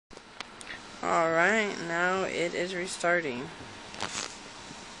Alright, now it is restarting.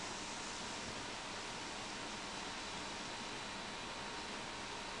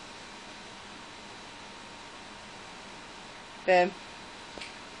 Babe.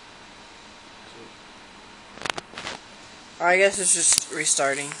 I guess it's just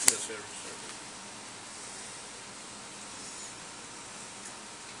restarting. Yes, yeah, restarting.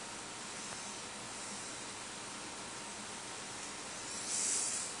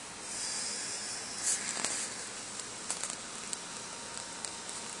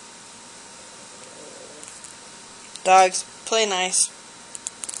 Dogs, play nice.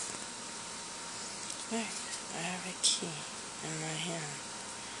 Look, I have a key in my hand.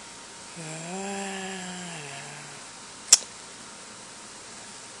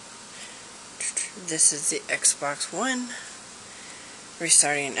 This is the Xbox One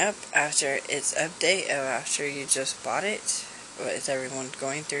restarting up after its update of after you just bought it. What is everyone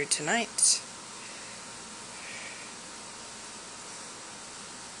going through tonight?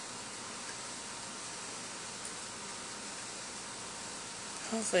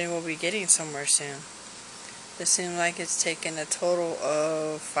 Hopefully we'll be getting somewhere soon. This seems like it's taken a total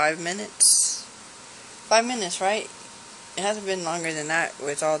of 5 minutes. 5 minutes, right? It hasn't been longer than that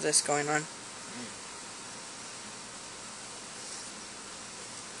with all this going on.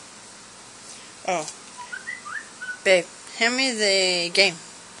 Oh. Babe, hand me the game.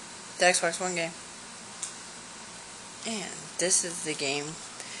 The Xbox One game. And this is the game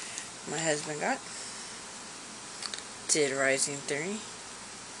my husband got. Dead Rising 3.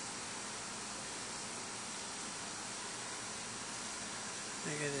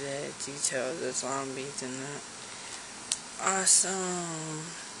 Look at the detail of the zombies and that. Awesome.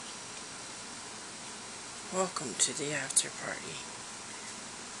 Welcome to the after party.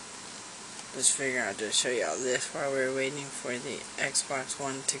 Let's figure out to show y'all this while we're waiting for the Xbox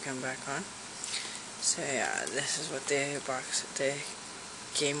One to come back on. So yeah, this is what the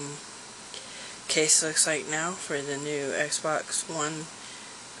game case looks like now for the new Xbox One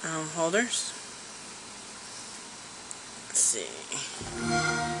holders. Let's see.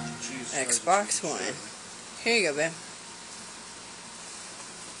 Xbox One. Here you go, babe.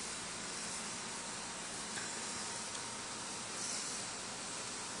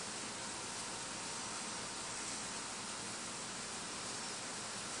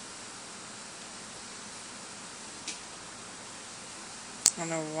 I don't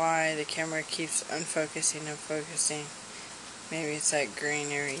know why the camera keeps unfocusing and focusing. Maybe it's that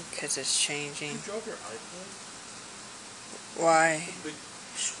greenery because it's changing. You drove your iPad? Why? Big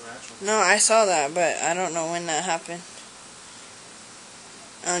scratch on No, I saw that, but I don't know when that happened.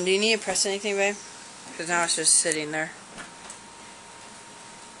 Do you need to press anything, babe? Because now it's just sitting there.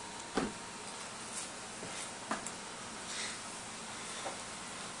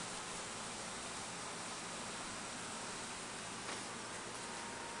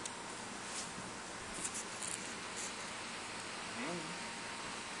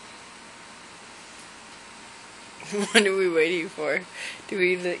 What are we waiting for? Do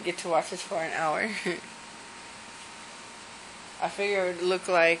we get to watch this for an hour? I figure it would look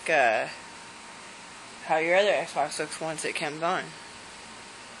like how your other Xbox looks once it comes on.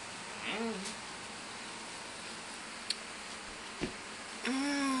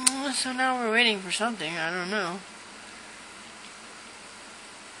 So now we're waiting for something. I don't know.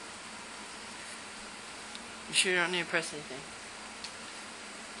 You sure you don't need to press anything?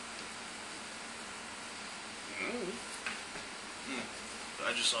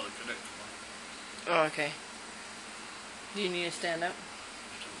 I just saw the connect. Oh, okay. Do you need to stand up?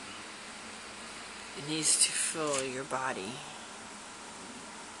 It needs to fill your body.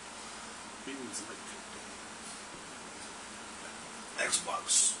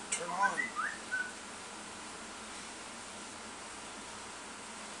 Xbox, turn on.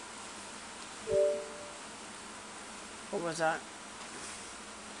 What was that?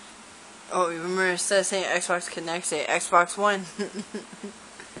 Oh, you remember instead of saying Xbox Connect, say Xbox One.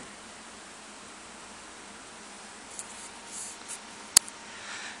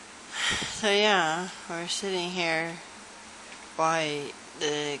 So yeah, we're sitting here while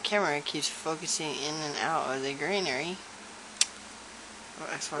the camera keeps focusing in and out of the greenery of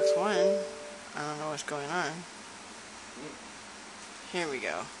Xbox One. I don't know what's going on. Here we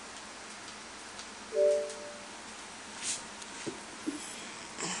go.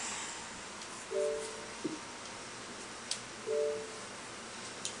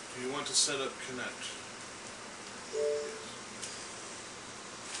 Do you want to set up Connect?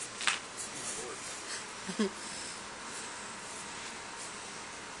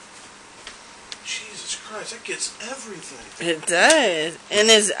 Jesus Christ. Christ, that gets everything. It does. And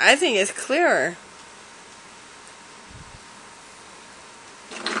I think it's clearer.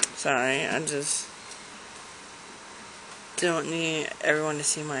 Sorry, I just don't need everyone to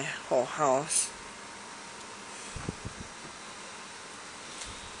see my whole house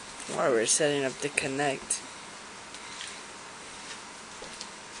while we're setting up the Kinect.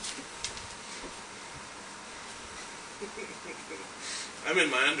 I'm in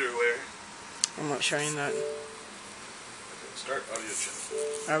my underwear. I'm not showing that. Okay, start audio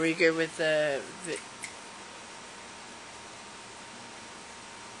channel. Are we good with the...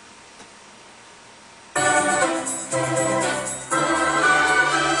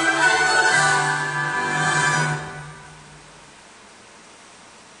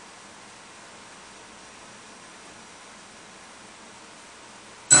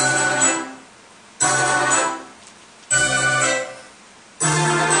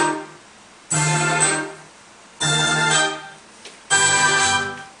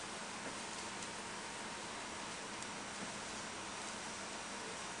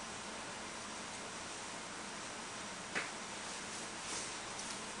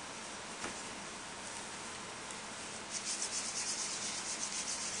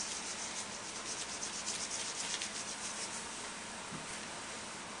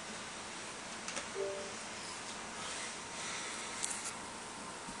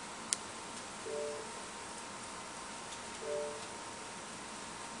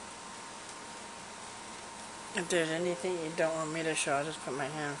 If there's anything you don't want me to show, I'll just put my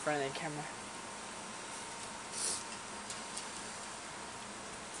hand in front of the camera.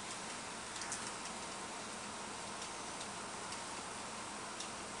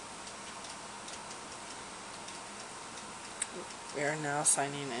 We are now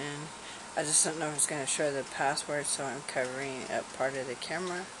signing in. I just don't know if it's going to show the password, so I'm covering up part of the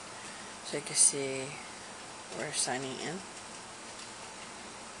camera so you can see we're signing in.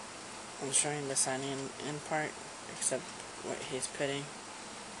 I'm showing the signing in part, except what he's putting.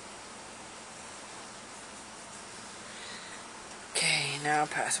 Okay, now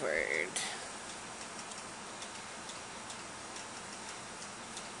password.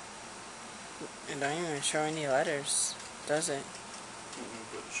 It don't even show any letters, does it?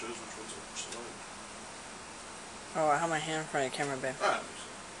 But it shows which ones are selected. Oh, I have my hand in front of the camera, babe. Ah,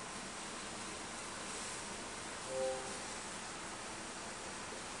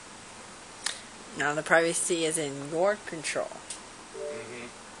 Now the privacy is in your control.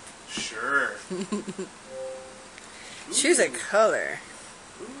 Sure. Choose a color.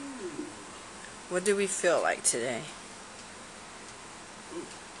 Ooh. What do we feel like today? Ooh.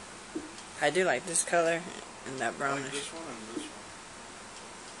 I do like this color and that I brownish. like this one and this one.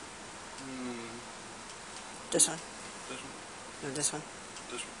 This one. This one. No, this one.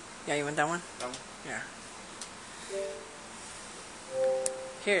 This one. Yeah, you want that one? That one. Yeah.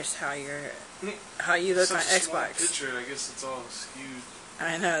 Here's how you look Such on a small Xbox. picture, I guess it's all skewed.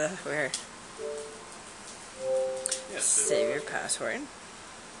 I know, that's weird. Yes. Save your password.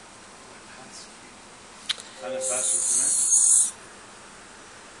 Find a password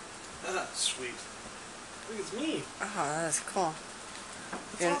for that. Ah, sweet. Look, it's me. Oh, that's cool.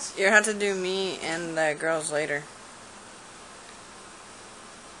 That's awesome. You have to do me and the girls later.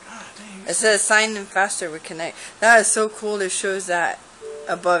 God dang. It says sign in faster with Kinect. That is so cool. It shows that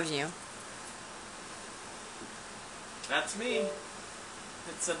above you. That's me.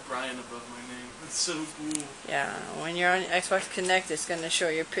 It said Brian above my name. That's so cool. Yeah, when you're on Xbox Kinect, it's going to show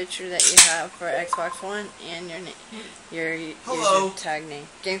your picture that you have for Xbox One and your Hello. user tag name,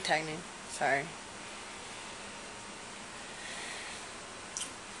 game tag name. Sorry.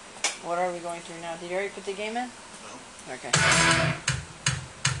 What are we going through now? Did you already put the game in? No. Okay.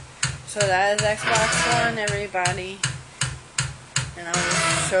 So that is Xbox One, everybody. And I'm going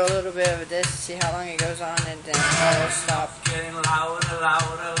to show a little bit of this, see how long it goes on, and then I will stop. Getting louder,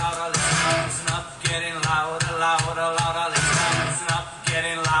 louder, louder, listen up, getting louder, louder, louder, listen up,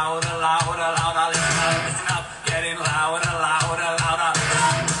 getting louder, louder, louder, listen up, getting louder, louder, louder,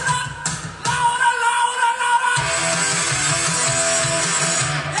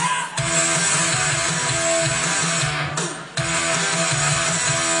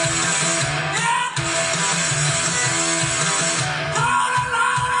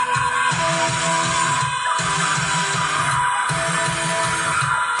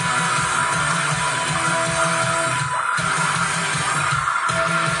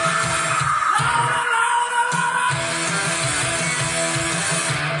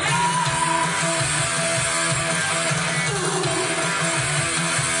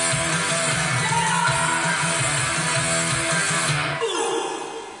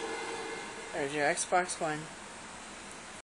 Xbox One.